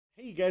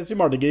Hey guys, it's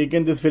Martin.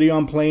 In this video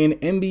I'm playing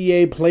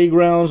NBA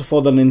Playgrounds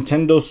for the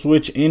Nintendo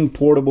Switch in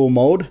portable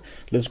mode.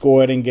 Let's go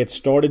ahead and get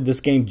started.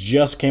 This game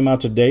just came out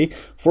today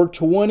for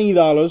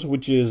 $20,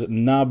 which is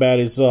not bad.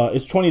 It's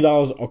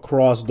 $20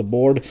 across the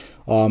board.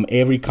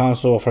 Every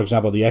console, for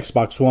example, the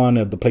Xbox One,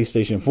 the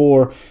PlayStation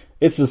 4,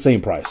 it's the same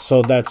price,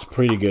 so that's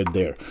pretty good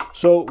there.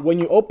 So when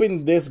you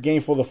open this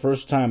game for the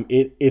first time,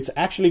 it's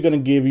actually going to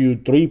give you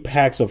 3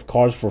 packs of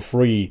cards for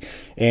free,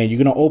 and you're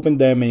going to open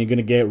them and you're going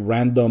to get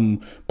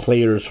random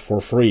players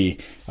for free.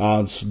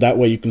 So that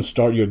way you can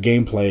start your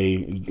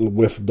gameplay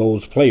with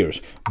those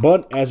players.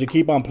 But as you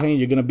keep on playing,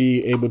 you're going to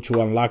be able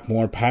to unlock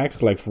more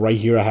packs. Like right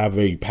here, I have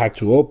a pack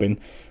to open.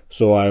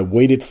 So I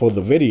waited for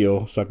the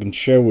video so I can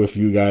share with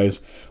you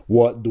guys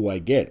what do I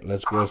get.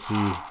 Let's go see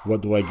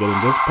what do I get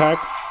in this pack.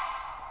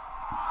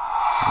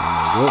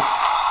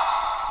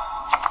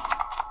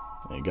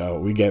 There you go.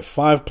 We get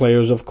 5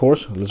 players, of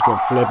course. Let's go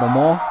flip them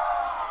all.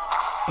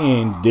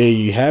 And there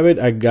you have it.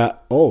 I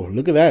got, oh,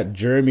 look at that.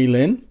 Jeremy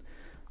Lin.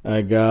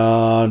 I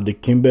got the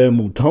Dikembe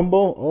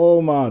Mutombo.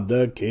 Oh my,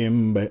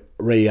 Dikembe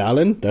Ray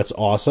Allen. That's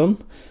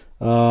awesome.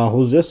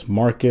 Who's this?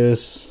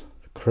 Marcus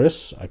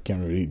Chris. I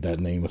can't read that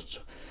name.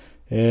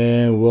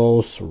 And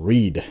Willis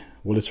Reed.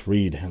 Willis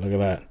Reed. Look at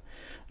that.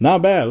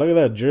 Not bad. Look at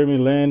that. Jeremy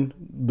Lin,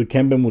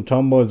 Dikembe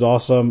Mutombo is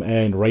awesome,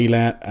 and Ray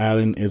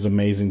Allen is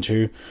amazing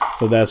too.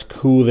 So that's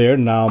cool there.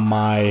 Now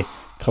my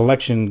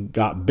collection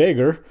got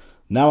bigger.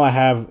 Now I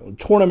have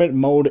tournament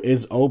mode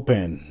is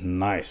open.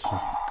 Nice.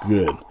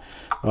 Good.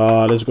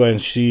 Let's go ahead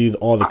and see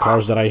all the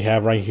cards that I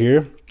have right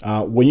here.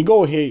 When you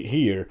go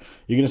here,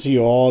 you're going to see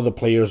all the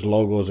players'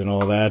 logos and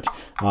all that.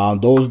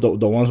 Those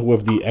the ones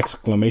with the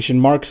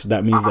exclamation marks,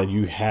 that means that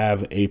you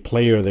have a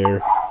player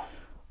there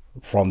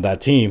from that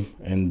team,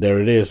 and there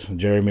it is,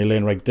 Jeremy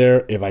Lin right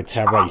there. If I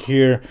tap right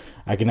here,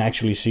 I can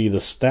actually see the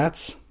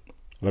stats.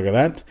 Look at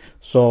that.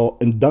 So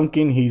in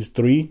dunking, he's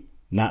 3,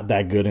 not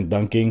that good in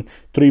dunking.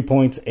 3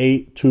 points,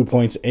 8, 2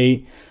 points,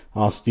 8,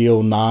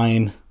 steal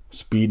 9,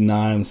 speed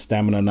 9,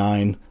 stamina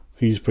 9.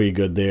 He's pretty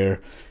good there.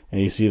 And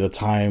you see the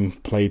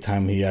play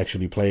time he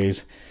actually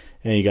plays,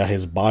 and you got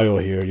his bio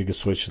here. You can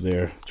switch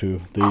there to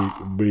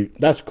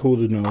that's cool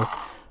to know.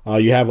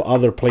 You have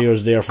other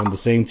players there from the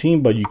same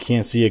team, but you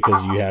can't see it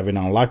because you haven't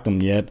unlocked them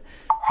yet.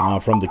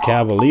 From the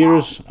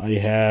Cavaliers, I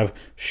have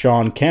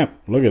Sean Kemp.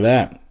 Look at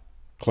that.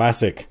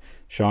 Classic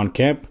Sean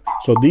Kemp.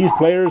 So these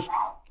players,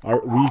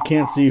 we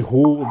can't see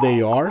who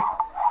they are.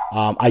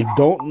 I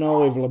don't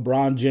know if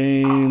LeBron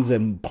James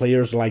and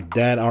players like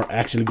that are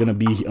actually going to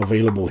be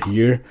available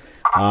here.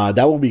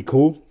 That would be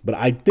cool, but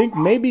I think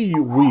maybe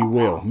we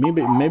will.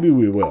 Maybe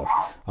we will.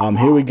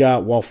 Here we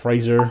got Walt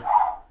Frazier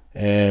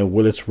and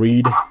Willis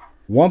Reed.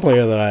 One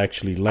player that I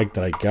actually liked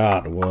that I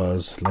got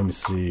was, let me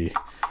see,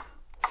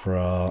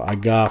 I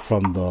got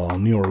from the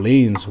New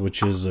Orleans,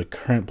 which is a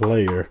current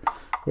player.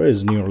 Where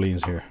is New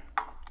Orleans here?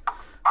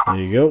 There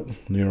you go,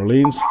 New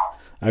Orleans.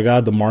 I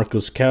got the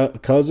Marcus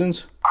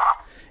Cousins,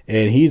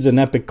 and he's an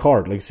epic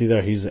card. Like, see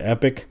there, he's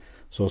epic.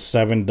 So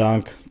 7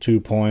 dunk, 2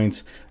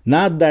 points.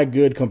 Not that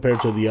good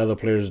compared to the other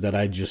players that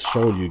I just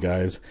showed you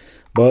guys,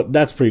 but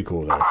that's pretty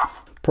cool there.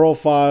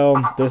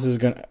 Profile, this is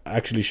going to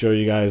actually show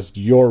you guys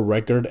your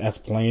record as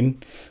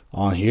playing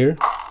on here.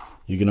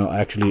 You're going to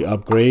actually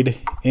upgrade,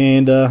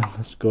 and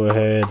let's go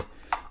ahead.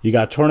 You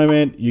got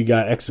tournament, you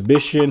got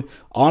exhibition.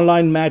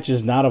 Online match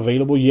is not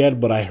available yet,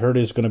 but I heard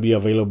it's going to be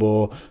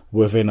available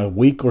within a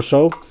week or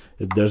so.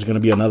 There's going to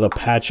be another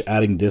patch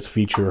adding this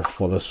feature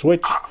for the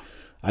Switch.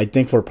 I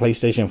think for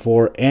PlayStation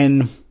 4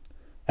 and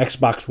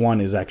Xbox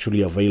One is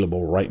actually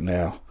available right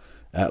now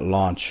at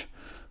launch.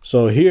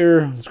 So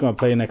here, it's going to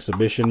play an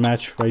exhibition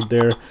match right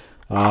there.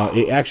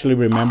 It actually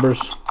remembers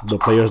the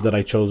players that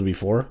I chose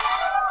before.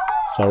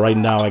 So right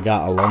now, I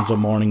got Alonzo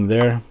Mourning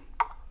there.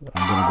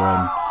 I'm going to go ahead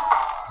and,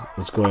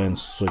 let's go ahead and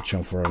switch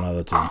him for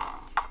another team.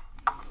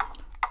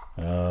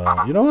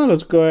 You know what?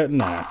 Let's go ahead.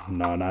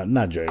 No,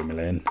 not Jeremy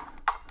Lin.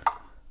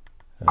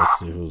 Let's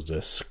see who's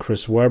this.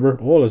 Chris Webber.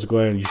 Oh, let's go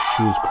ahead and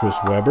choose Chris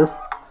Webber,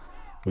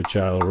 which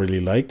I really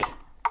like.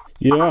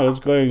 You know what? Let's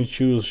go ahead and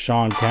choose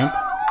Sean Kemp.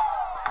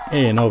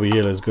 And over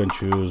here, let's go and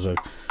choose a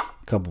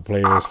couple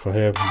players for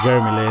him.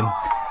 Jeremy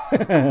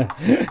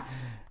Lin.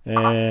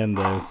 And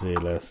let's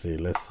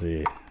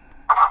see.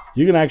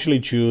 You can actually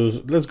choose.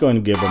 Let's go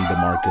and give him the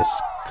Marcus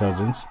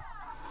Cousins.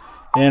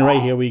 And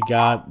right here, we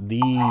got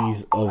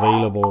these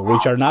available,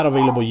 which are not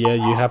available yet.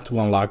 You have to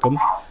unlock them.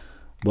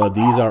 But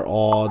these are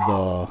all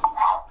the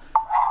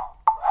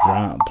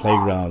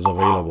playgrounds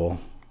available.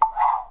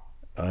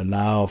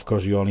 Now, of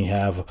course, you only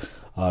have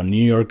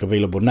New York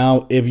available.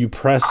 Now, if you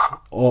press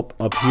up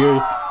here,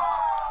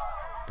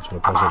 let's go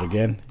press it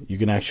again. You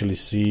can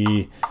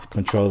actually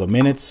control the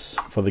minutes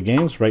for the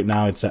games. Right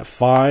now, it's at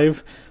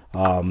 5.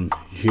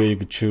 Here you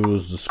can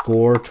choose the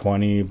score,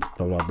 20, blah,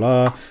 blah,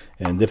 blah,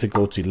 and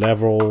difficulty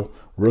level,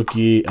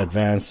 rookie,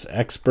 advanced,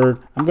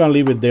 expert. I'm going to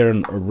leave it there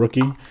in a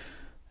rookie.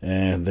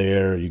 And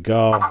there you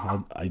go.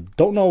 I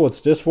don't know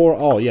what's this for.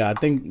 Oh, yeah, I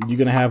think you're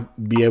going to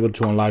be able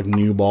to unlock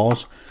new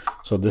balls.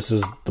 So this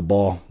is the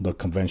ball, the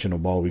conventional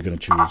ball we're going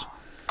to choose.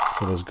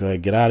 So let's go ahead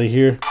and get out of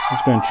here.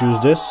 Let's go and choose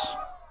this.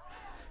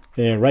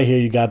 And right here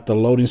you got the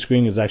loading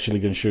screen. Is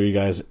actually going to show you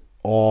guys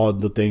all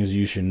the things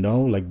you should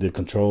know, like the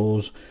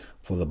controls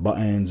for the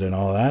buttons and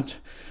all that.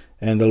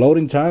 And the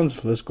loading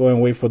times, let's go and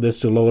wait for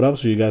this to load up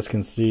so you guys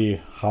can see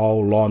how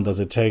long does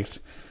it takes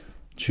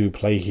to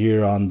play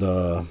here on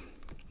the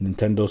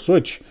Nintendo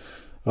Switch.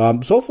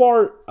 So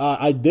far,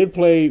 I did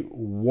play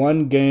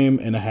 1.5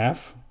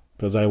 games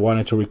because I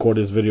wanted to record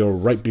this video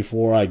right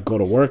before I go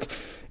to work.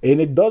 And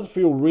it does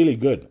feel really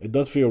good. It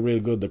does feel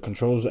really good. The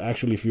controls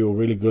actually feel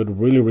really good,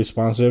 really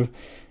responsive.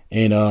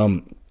 And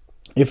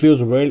it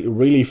feels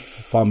really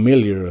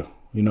familiar,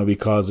 you know,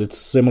 because it's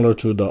similar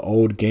to the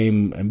old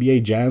game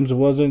NBA Jams,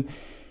 wasn't?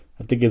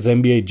 I think it's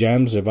NBA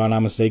Jams, if I'm not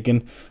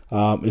mistaken.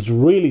 It's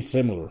really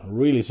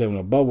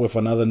similar, but with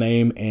another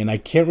name. And I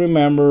can't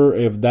remember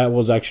if that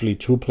was actually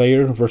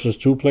 2-player versus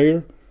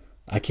 2-player.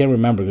 I can't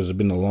remember because it's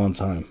been a long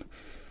time.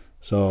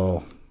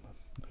 So,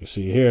 you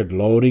see here,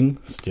 loading,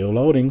 still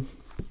loading.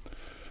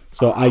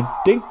 So I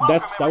think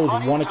that was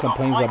one of the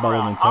complaints about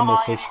the Nintendo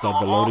Switch, that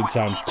the loading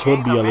time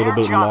could be a little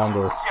bit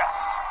longer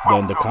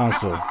than the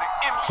console.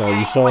 So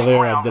you saw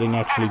there I didn't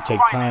actually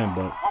take time,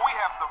 but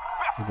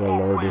I'm going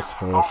to lower this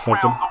for a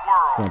second.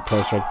 I'm going to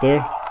press right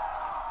there.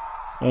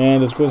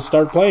 And it's going to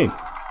start playing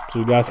so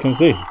you guys can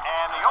see.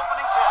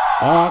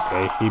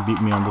 Okay, he beat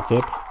me on the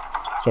tip.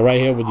 So right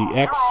here with the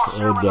X,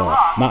 or the,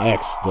 not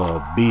X,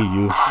 the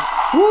BU.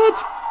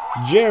 What?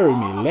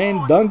 Jeremy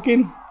Lane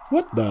Duncan?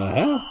 What the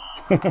hell?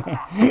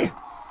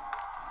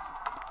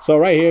 So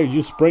right here,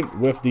 you sprint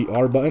with the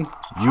R button.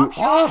 You,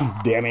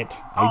 oh, damn it.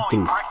 I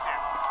threw.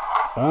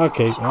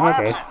 Okay.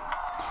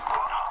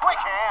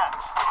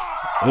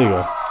 There you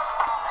go.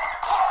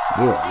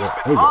 There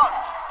you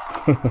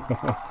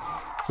go.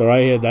 So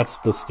right here, that's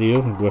the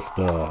steal with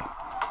the, there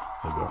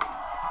you go.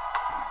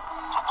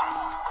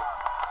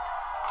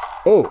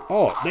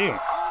 Oh, damn.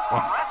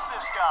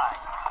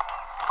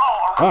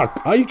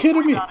 Are you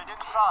kidding me?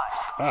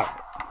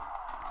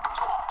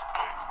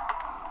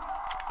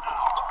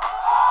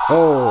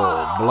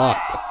 Oh,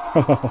 blocked.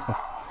 Goes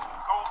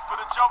for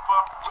the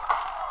jumper.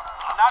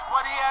 Not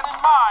what he had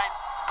in mind.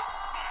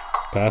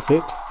 Pass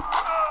it.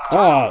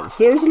 Ah,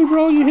 seriously,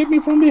 bro? You hit me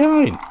from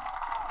behind.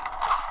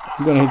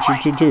 I'm gonna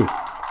hit you too.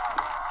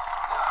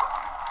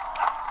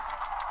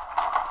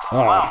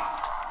 Ah.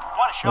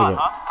 What a shot,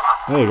 huh?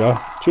 There you go.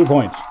 2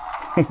 points.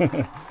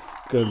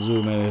 Good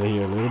zoom in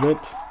here a little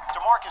bit.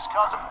 DeMarcus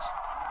Cousins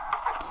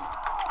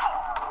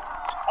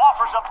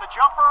offers up the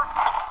jumper.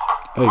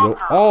 There you go.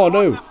 Oh,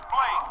 no.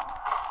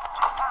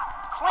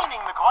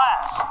 Cleaning the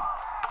glass.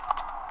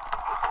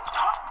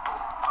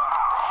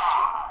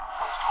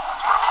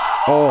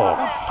 Oh,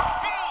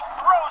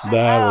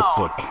 that was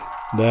sick.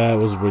 That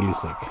was really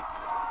sick.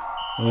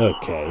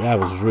 Okay, that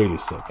was really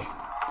sick.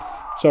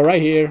 So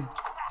right here,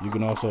 you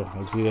can also,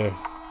 let's see there.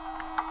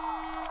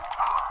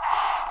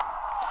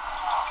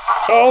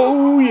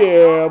 Oh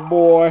yeah,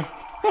 boy.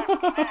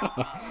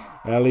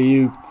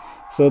 Alley-oop.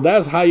 So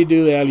that's how you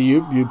do the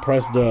alley-oop. You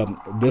press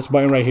this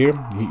button right here.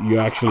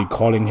 You're actually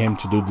calling him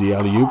to do the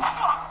alley-oop.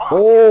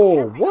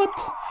 Oh, what?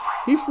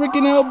 He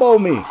freaking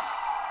elbowed me.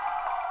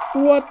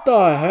 What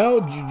the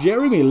hell?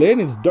 Jeremy Lin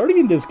is dirty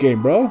in this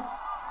game, bro.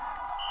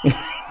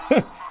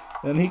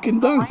 And he can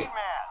dunk. He's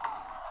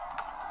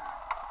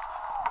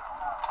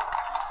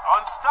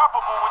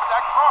unstoppable with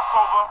that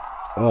crossover.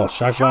 Oh,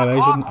 shot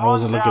violation? I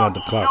wasn't looking at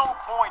the clock. No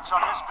points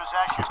on this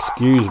possession.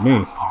 Excuse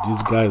me.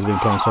 These guys been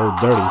playing so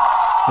dirty.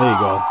 There you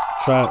go.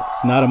 Try it.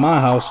 Not in my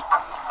house.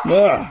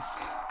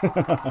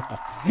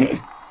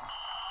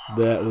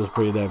 That was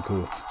pretty damn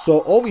cool.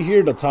 So over here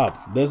at the top,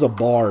 there's a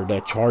bar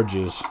that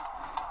charges.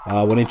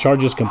 When it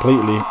charges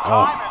completely.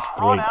 Oh,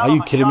 great. Are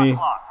you kidding me?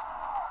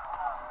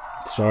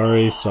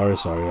 Sorry.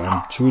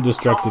 I'm too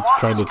distracted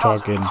trying to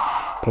talk and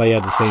play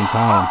at the same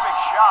time.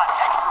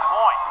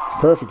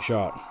 Perfect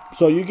shot.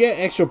 So you get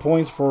extra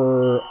points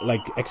for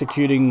like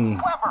executing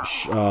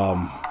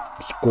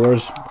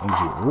scores.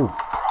 Ooh.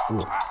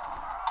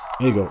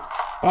 There you go.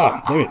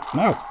 Ah, damn it.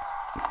 No.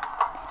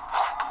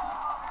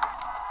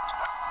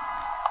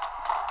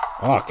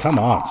 Oh, come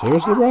on.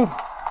 Seriously, bro?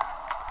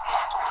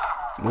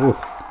 Ooh.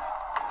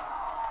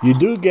 You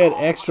do get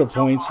extra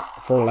points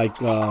for like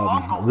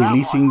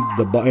releasing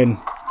the button.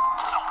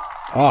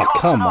 Oh,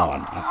 come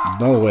on.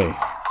 No way.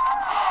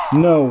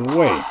 No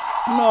way.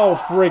 No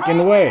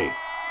freaking way.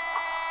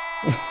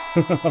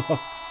 You don't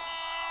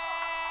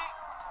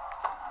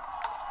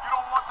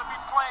want to be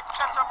playing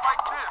catch up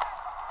like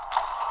this.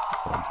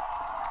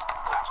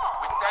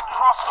 With that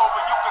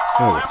crossover, you could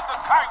call him the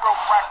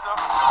chiropractor.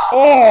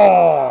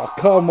 Oh,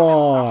 come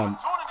on.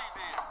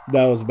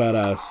 That was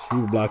badass.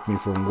 He blocked me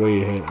from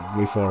way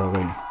far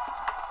away.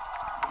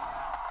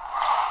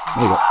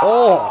 There you go.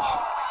 Oh!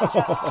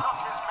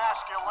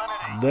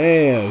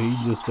 Damn, he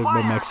just took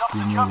my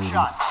masculinity.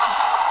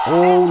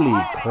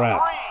 Holy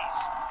crap.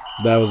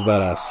 That was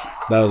badass.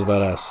 That was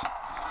badass.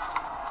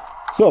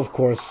 So, of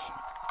course.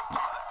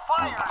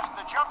 Fires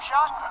the jump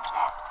shot.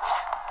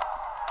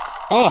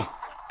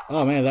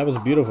 Oh, man, that was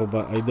beautiful,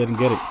 but I didn't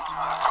get it.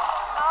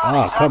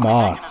 Ah, come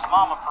on.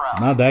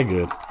 Not that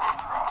good. Goes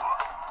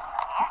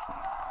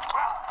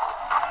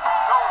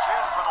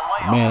in for the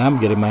layup. Man, I'm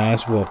getting my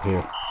ass whooped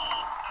here.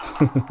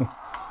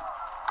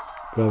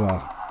 Come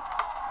on.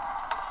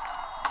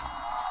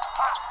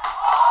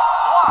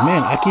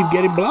 Man, I keep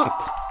getting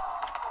blocked.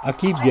 I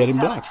keep getting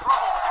blocked.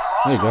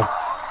 There you go.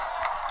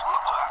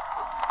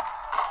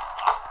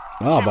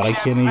 Oh, but I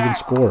can't even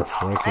score.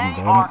 Freaking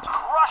They damn are it.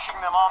 crushing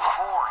them on the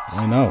boards.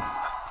 I know.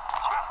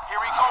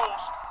 Here he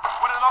goes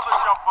with another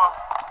jumper.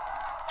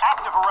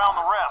 Active around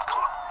the rim.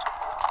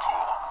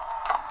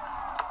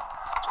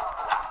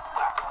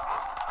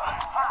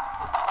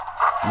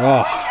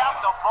 Oh. Break out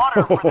the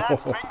butter for that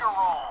finger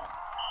roll.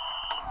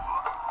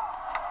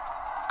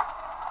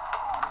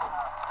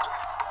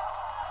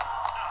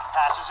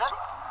 Passes it.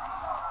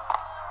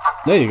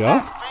 There you go.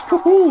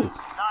 Finger roll is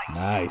nice.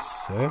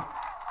 Nice. Eh?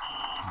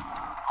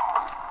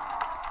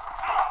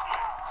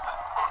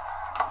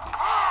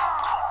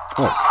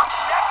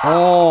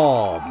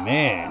 Oh,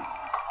 man.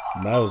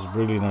 That was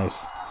really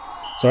nice.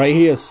 So right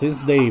here,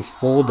 since they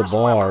fold the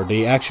bar,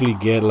 they actually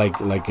get like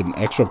an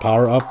extra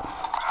power up.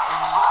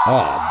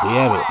 Oh,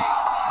 damn it.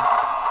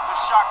 The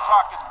shot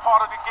clock is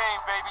part of the game,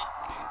 baby.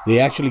 They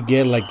actually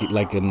get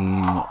like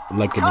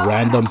a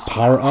random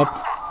power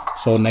up.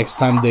 So next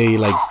time they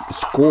like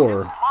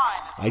score,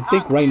 I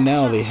think right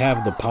now they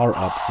have the power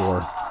up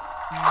for.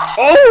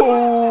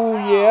 Oh,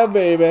 yeah,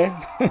 baby.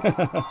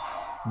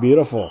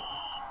 Beautiful.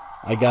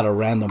 I got a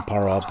random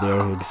power up there.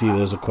 You can see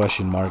there's a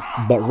question mark.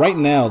 But right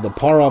now, the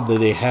power up that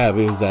they have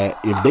is that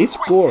if they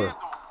score,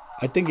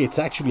 I think it's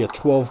actually a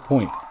 12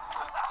 point.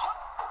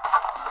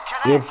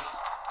 If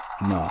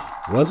no,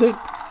 was it?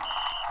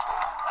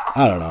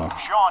 I don't know.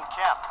 Sean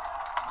Kemp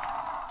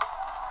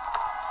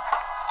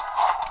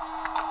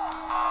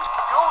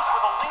goes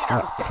with a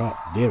leaner. Oh, God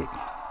damn it.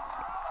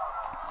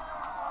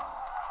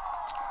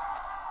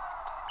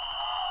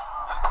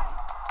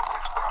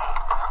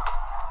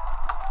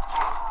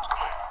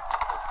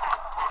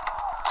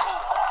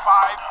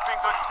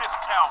 Five-finger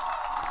discount.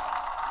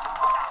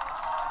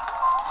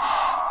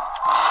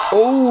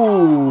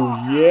 Oh,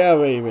 yeah,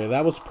 baby.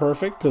 That was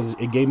perfect because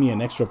it gave me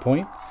an extra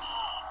point.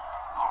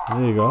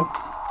 There you go.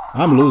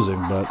 I'm losing,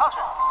 but... Cousins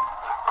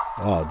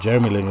Oh,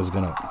 Jeremy Lin is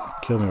going to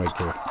kill me right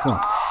there. Come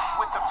on.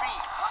 with the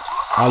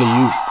feed.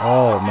 Alley-oop.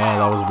 Oh, man,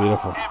 that was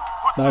beautiful.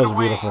 That was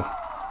beautiful.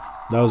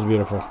 That was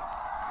beautiful.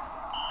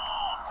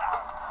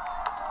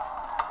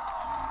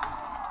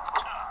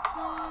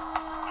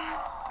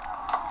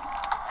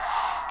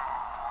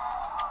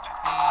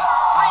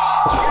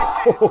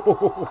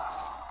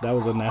 That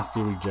was a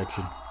nasty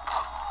rejection.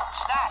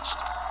 Snatched.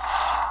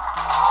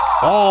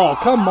 Oh,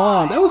 come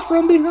on. That was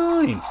from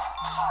behind.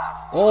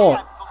 Oh, I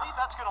believe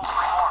that's going to leave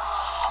a mark.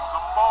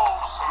 The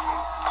Bulls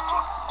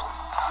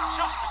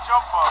shoots the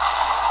jumper.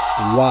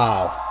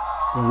 wow.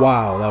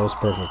 Wow, that was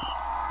perfect.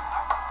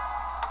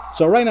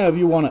 So right now, if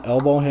you want to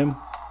elbow him,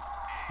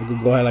 you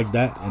can go ahead like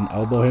that and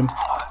elbow him.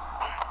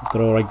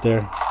 Throw right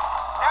there.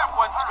 That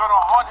one's going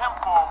to haunt him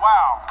for a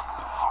while.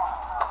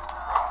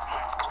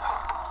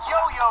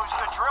 Yo-yo's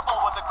the dribble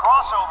with the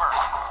crossover.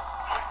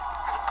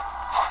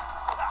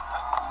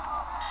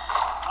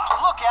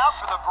 Look out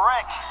for the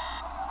brick.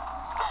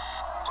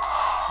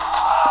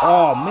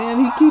 Oh,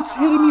 man, he keeps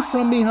hitting me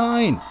from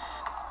behind.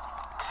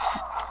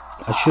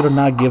 I should have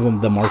not given him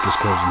the Marcus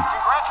Cousins.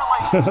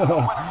 Congratulations to the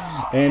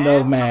winners. End And of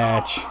to the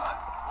match. losers.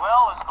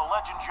 Well, as the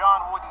legend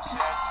John Wooden said,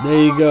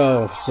 There you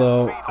go.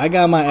 So I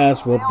got my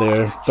ass whooped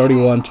there,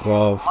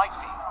 31-12.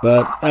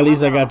 But at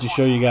least I got to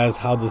show you guys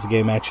how this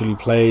game actually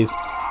plays.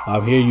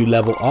 Here you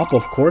level up,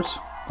 of course.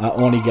 I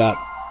only got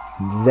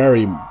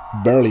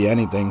barely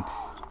anything.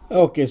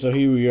 Okay, so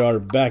here we are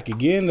back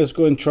again. Let's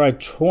go and try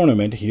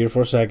tournament here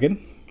for a second.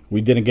 We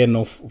didn't get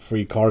no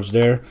free cards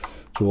there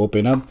to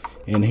open up.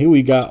 And here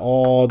we got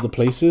all the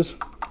places.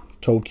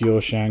 Tokyo,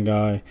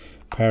 Shanghai,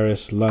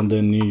 Paris,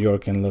 London, New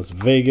York, and Las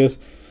Vegas.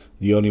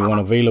 The only one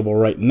available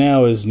right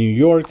now is New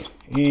York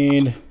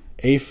and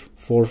 8th,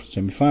 4th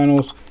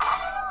semifinals.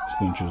 Let's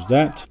go and choose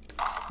that.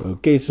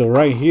 Okay, so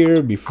right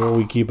here, before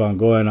we keep on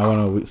going, I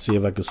want to see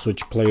if I can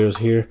switch players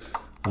here.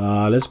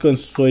 Let's go and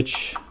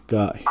switch.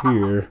 Got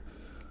here.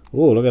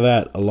 Oh, look at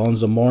that.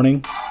 Alonzo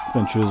Mourning. I'm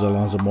going to choose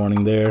Alonzo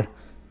Mourning there.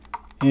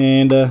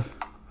 And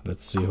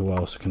let's see who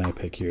else can I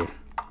pick here.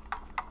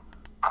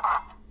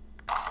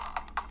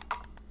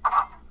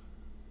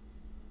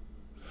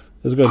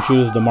 Let's go and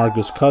choose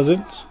DeMarcus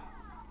Cousins.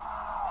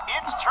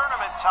 it's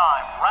tournament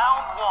time.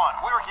 Round one.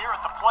 We're here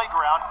at the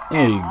playground.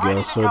 There you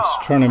go. So it's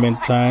tournament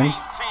time.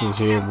 It's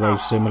here very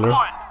similar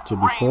to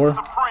before.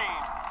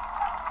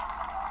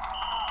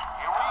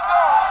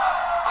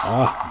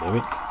 Ah, damn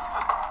it.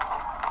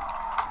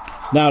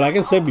 Now, like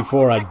I said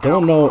before, I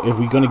don't know if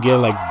we're gonna get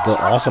like the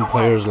awesome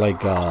players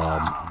like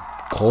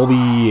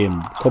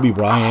Kobe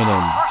Bryant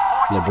and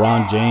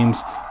LeBron James.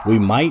 We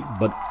might,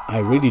 but I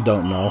really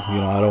don't know. You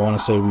know, I don't want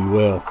to say we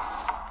will.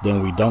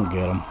 Then we don't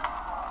get them.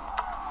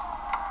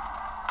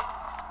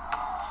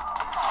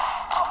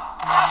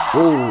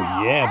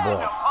 Oh yeah,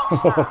 boy.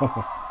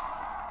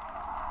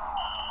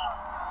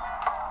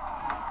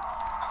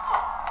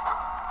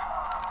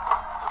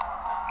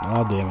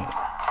 Oh, damn it.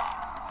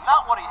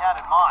 Not what he had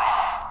in mind.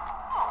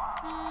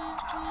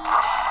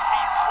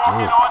 He's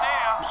walking on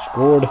air.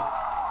 Scored.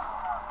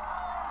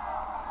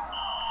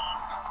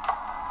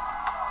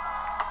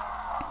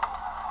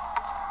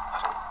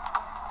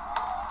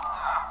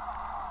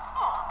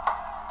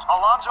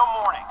 Alonzo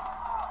Mourning.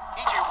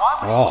 EJ, why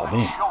would he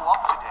even show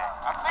up today?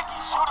 I think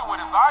he's shooting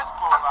with his eyes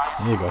closed, Ian.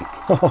 There you go.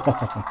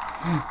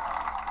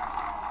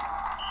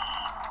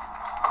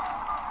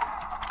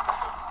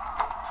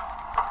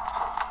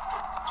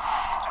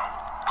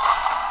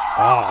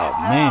 Oh,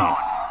 man.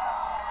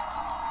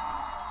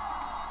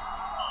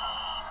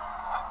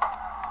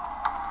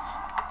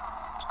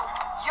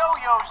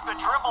 Yo-yo's the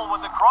dribble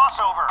with the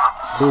crossover.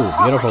 Ooh,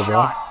 beautiful,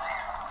 boy.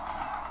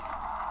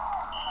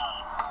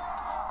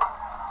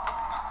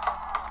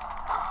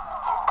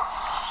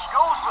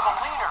 Goes with a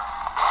leaner.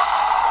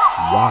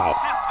 Wow.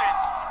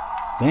 Distance.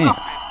 Damn.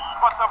 Nothing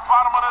but the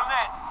bottom of the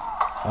net.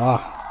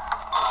 Ah.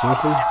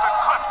 Seriously? It's a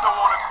klepto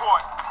on the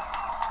court.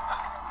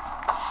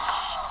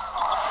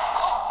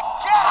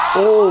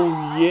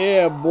 Oh,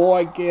 yeah,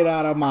 boy. Get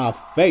out of my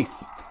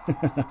face.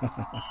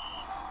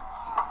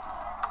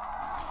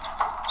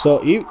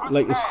 So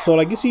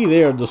like you see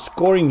there, the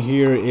scoring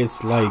here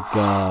is like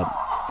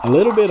a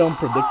little bit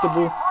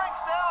unpredictable,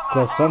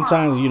 because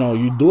sometimes, you know,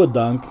 you do a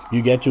dunk,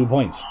 you get 2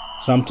 points.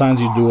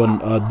 Sometimes you do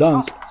a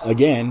dunk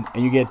again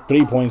and you get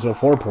 3 points or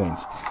 4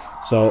 points.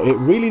 So it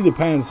really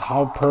depends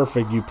how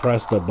perfect you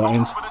press the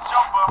buttons.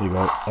 There you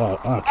go.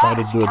 Oh, try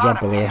to do a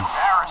jumper there.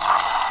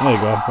 There you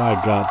go.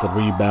 I got the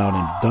rebound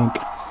and dunk.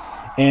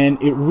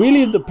 And it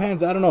really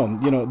depends. I don't know.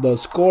 You know, the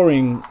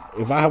scoring,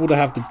 if I would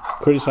have to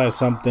criticize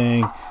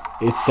something,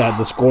 it's that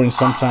the scoring,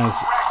 sometimes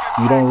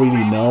you don't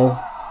really know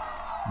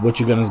what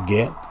you're going to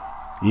get.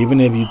 Even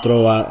if you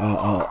throw out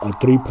a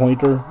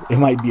 3-pointer, it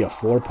might be a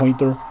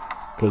 4-pointer,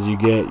 because you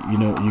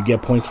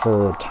get points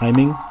for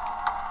timing.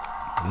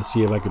 Let's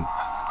see if I can.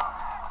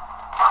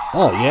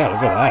 Oh, yeah,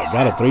 look at that.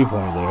 Got a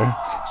 3-pointer there.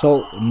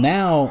 So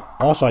now,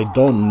 also, I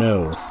don't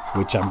know,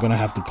 which I'm going to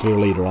have to clear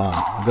later on.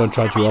 I'm going to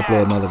try to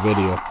upload another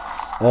video.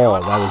 Oh,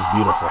 that was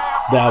beautiful.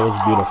 That was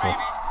beautiful.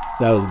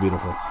 That was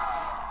beautiful.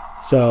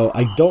 So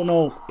I don't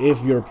know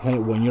if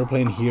when you're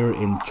playing here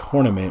in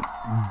tournament,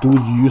 do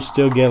you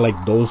still get like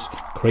those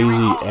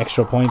crazy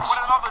extra points?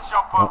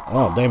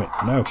 Oh, damn it,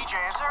 no.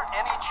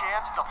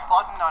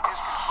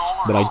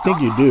 But I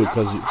think you do,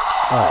 because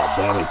oh,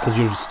 damn it, because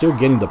you're still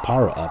getting the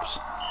power ups.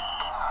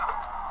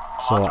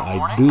 So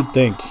I do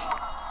think.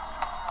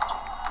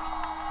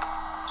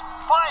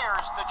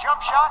 Fires the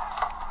jump shot.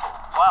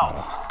 Wow,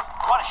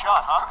 what a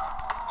shot, huh?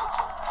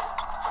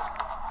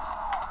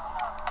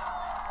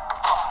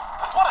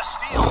 What a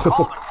steal.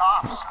 Call the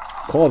cops.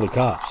 Call the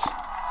cops.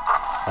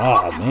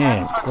 Oh,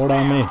 man. Scored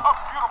on me.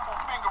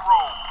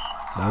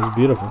 That was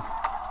beautiful.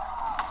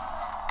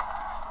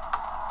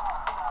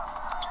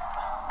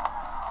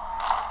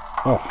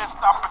 Oh. Missed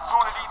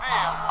opportunity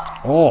there.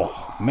 Oh,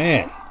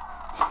 man.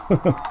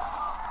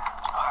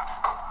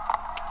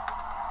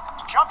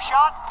 Jump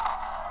shot.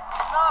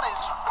 Not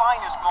his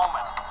finest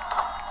moment.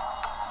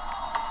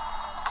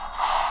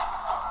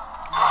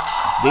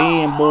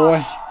 Damn,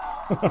 boy.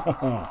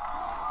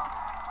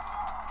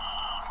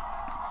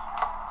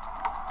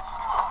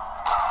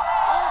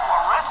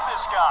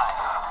 This guy.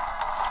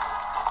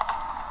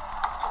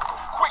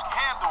 Quick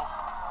handle.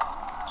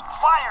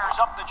 Fires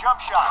up the jump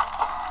shot.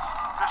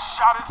 The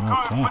shot is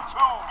good for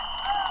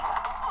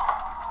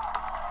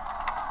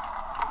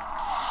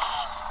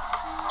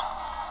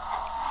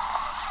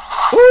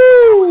 2.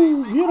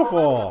 Woo!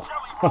 Beautiful.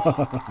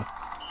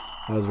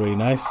 That was really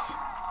nice.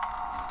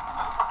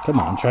 Come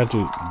on, try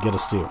to get a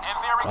steal.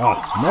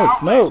 Oh, no.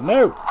 Above the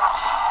rim.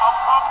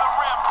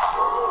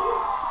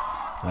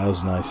 That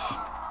was nice.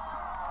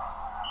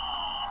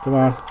 Come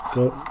on,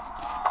 go.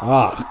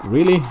 Ah,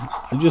 really?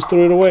 I just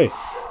threw it away.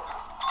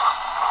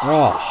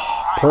 Oh,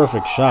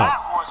 perfect shot.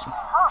 That was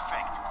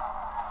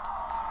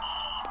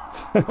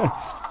perfect.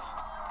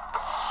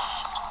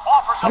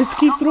 I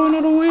keep throwing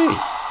it away.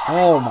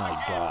 Oh my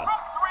God.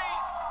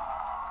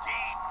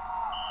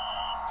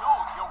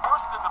 Dude, you're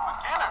worse than the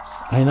beginners.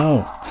 I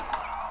know.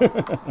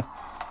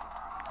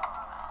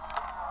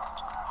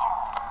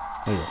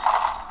 There you go.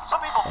 Some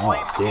people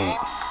blame the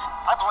game.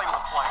 I blame the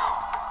player.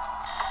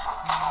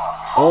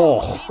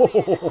 Oh.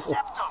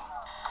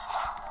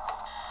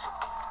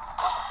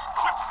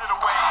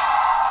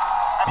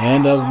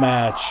 End of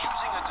match.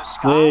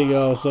 There you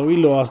go. So we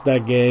lost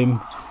that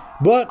game.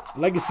 But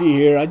like you see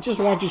here, I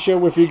just want to share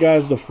with you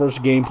guys the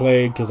first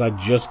gameplay, because I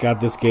just got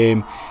this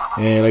game,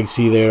 and like you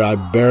see there,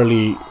 I'm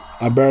barely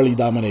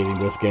dominating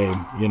this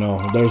game. You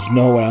know, there's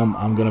no way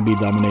I'm gonna be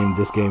dominating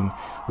this game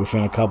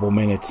within a couple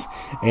minutes.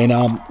 And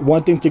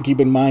one thing to keep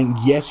in mind,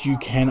 yes, you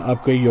can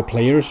upgrade your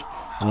players.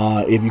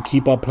 If you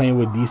keep up playing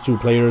with these two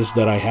players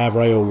that I have,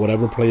 right, or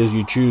whatever players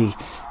you choose,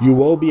 you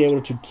will be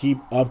able to keep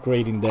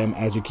upgrading them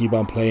as you keep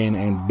on playing,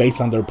 and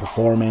based on their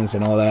performance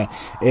and all that.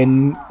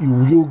 And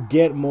you'll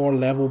get more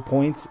level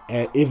points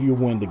if you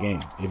win the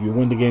game. If you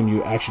win the game,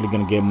 you're actually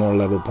going to get more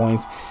level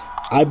points.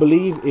 I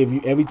believe if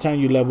you every time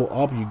you level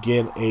up, you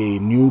get a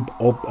new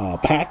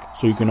pack,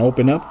 so you can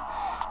open up,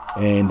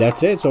 and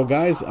that's it. So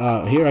guys,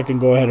 here I can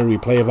go ahead and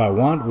replay if I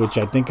want, which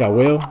I think I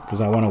will,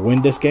 because I want to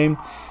win this game.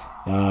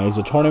 It's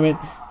a tournament,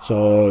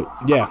 so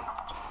yeah.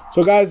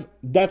 So guys,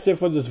 that's it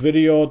for this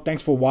video.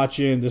 Thanks for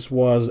watching. This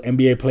was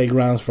NBA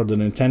Playgrounds for the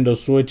Nintendo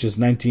Switch. It's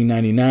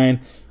 $19.99.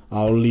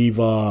 I'll leave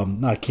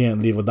I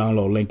can't leave a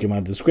download link in my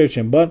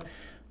description, but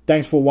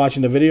thanks for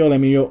watching the video. Let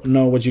me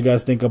know what you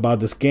guys think about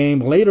this game.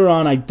 Later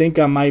on, I think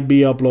I might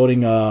be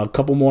uploading a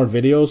couple more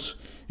videos,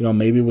 you know,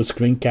 maybe with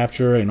screen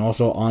capture and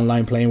also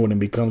online playing when it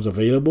becomes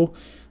available.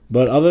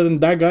 But other than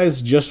that,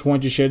 guys, just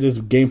want to share this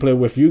gameplay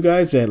with you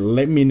guys, and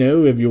let me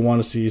know if you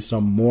want to see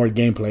some more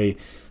gameplay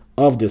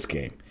of this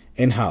game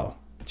and how.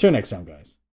 Till next time, guys.